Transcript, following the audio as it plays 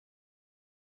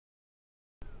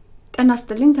ጤና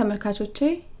ይስጥልኝ ተመልካቾቼ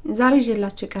ዛሬ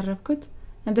ይዤላችሁ የቀረብኩት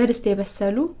በድስት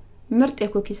የበሰሉ ምርጥ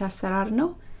የኩኪስ አሰራር ነው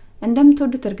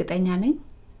እንደምትወዱት እርግጠኛ ነኝ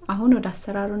አሁን ወደ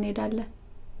አሰራሩ እንሄዳለን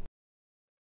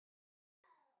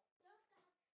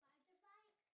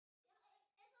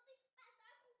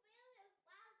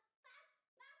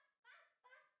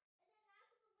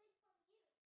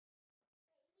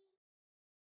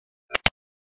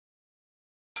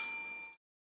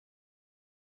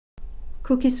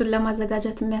ኩኪሱን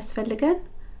ለማዘጋጀት የሚያስፈልገን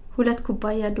 2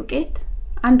 ኩባያ ዱቄት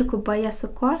 1 ኩባያ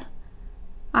ስኳር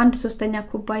 1/3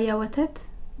 ኩባያ ወተት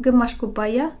ግማሽ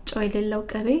ኩባያ ጨው የሌለው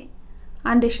ቅቤ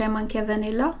 1 ሻይ ማንኪያ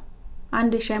ቫኒላ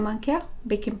 1 ሻይ ማንኪያ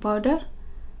ቤኪንግ ፓውደር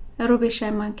ሩብ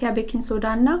ሻይ ማንኪያ ቤኪንግ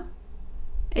ሶዳና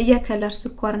የከለር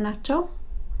ስኳር ናቸው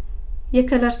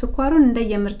የከለር ስኳሩን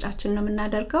እንደየምርጫችን ነው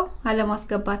የምናደርገው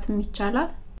አለማስገባትም ይቻላል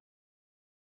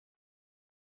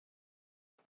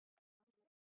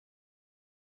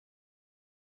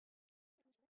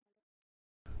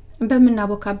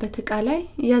በመናቦካበት እቃ ላይ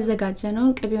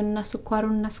ያዘጋጀነውን ቅቤውንና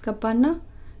ስኳሩን እናስገባና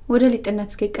ወደ ሊጥነት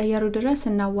እስኪቀየሩ ድረስ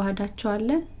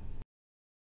እናዋሃዳቸዋለን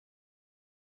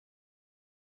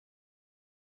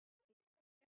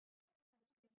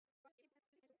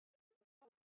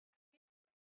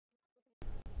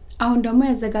አሁን ደግሞ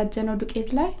ያዘጋጀነው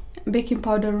ዱቄት ላይ ቤኪንግ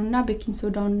ፓውደሩንና ቤኪንግ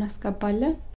ሶዳውን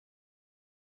እናስገባለን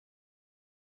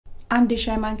 1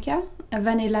 ሻይ ማንኪያ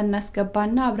ቫኒላ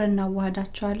እናስገባና አብረን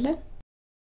እናዋሃዳቸዋለን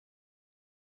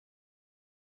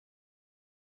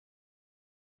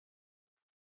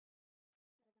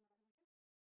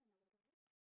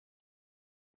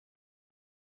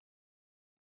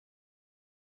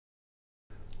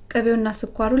ቅቤውና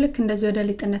ስኳሩ ልክ እንደዚህ ወደ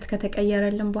ሊጥነት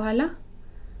ከተቀየረልን በኋላ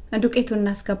ዱቄቱን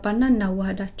እናስገባና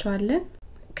እናዋሃዳቸዋለን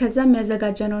ከዛም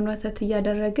ያዘጋጀነውን ወተት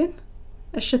ያደረግን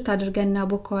እሽት አድርገን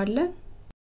እናቦካዋለን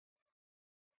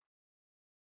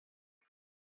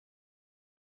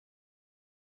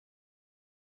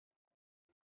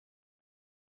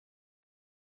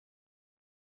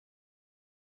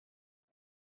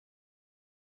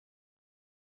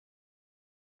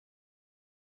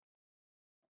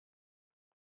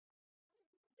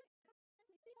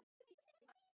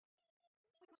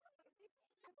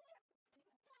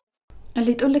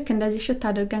ሊጡ ልክ እንደዚህ ሽት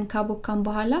አድርገን ካቦካን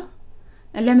በኋላ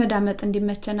ለመዳመጥ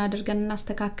እንዲመቸን አድርገን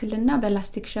እናስተካክልና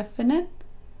በላስቲክ ሸፍነን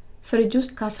ፍሪጅ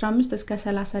ውስጥ ከ15 እስከ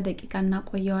 30 ደቂቃ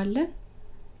እናቆየዋለን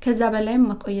ከዛ በላይም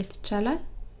ማቆየት ይቻላል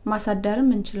ማሳደርም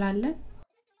እንችላለን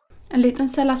ሊጡን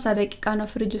 30 ደቂቃ ነው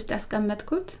ፍሪጅ ውስጥ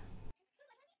ያስቀመጥኩት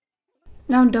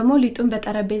አሁን ደግሞ ሊጡን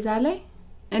በጠረጴዛ ላይ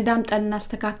ዳምጠን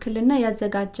እናስተካክልና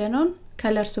ያዘጋጀነውን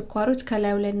ከለር ስኳሮች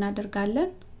ከላዩ ላይ እናደርጋለን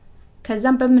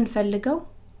ከዛም በመንፈልገው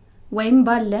ወይም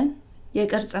ባለን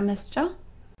የቅርጽ መስጫ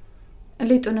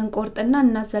ሊጡን እንቆርጥና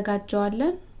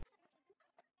እናዘጋጀዋለን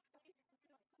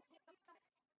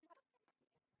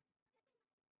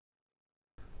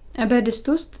በድስት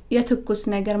ውስጥ የትኩስ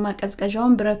ነገር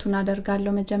ማቀዝቀዣውን ብረቱን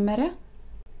አደርጋለሁ መጀመሪያ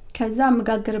ከዛ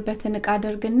መጋገርበትን እቃ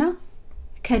አደርግና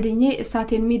ከድኜ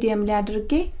እሳቴን ሚዲየም ላይ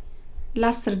አድርጌ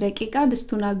ለ10 ደቂቃ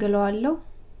ድስቱን አግለዋለሁ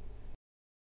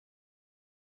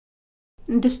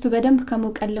ድስቱ በደንብ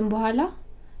ከሞቀልን በኋላ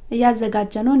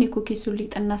ያዘጋጀነውን የኩኪሱን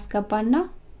ሊጥ እናስገባና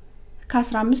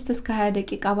ከ15 እስከ 20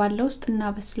 ደቂቃ ባለው ውስጥ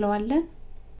እናበስለዋለን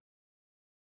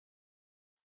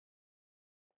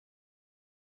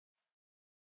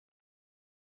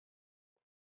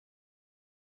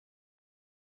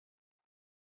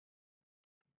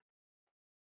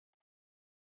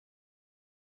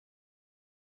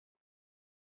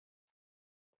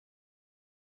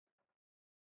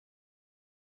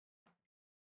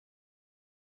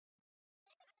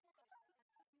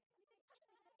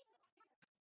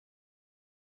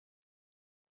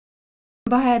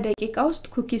በ20 ደቂቃ ውስጥ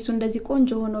ኩኪሱ እንደዚህ ቆንጆ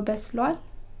ሆኖ በስሏል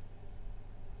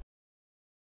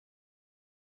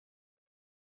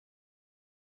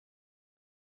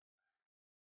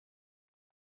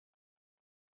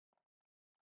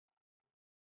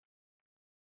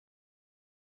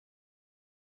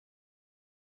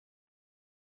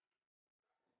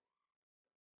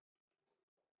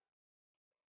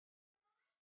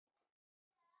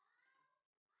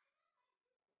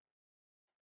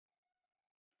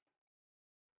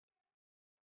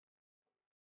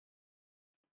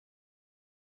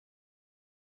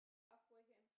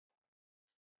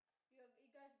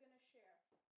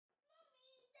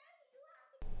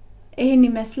ይሄን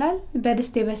ይመስላል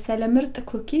በድስት የበሰለ ምርጥ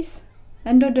ኩኪስ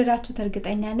እንደወደዳችሁ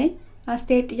እርግጠኛ ነኝ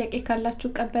አስተያየት ጥያቄ ካላችሁ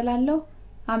ቀበላለሁ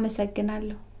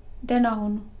አመሰግናለሁ ደህና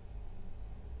ሁኑ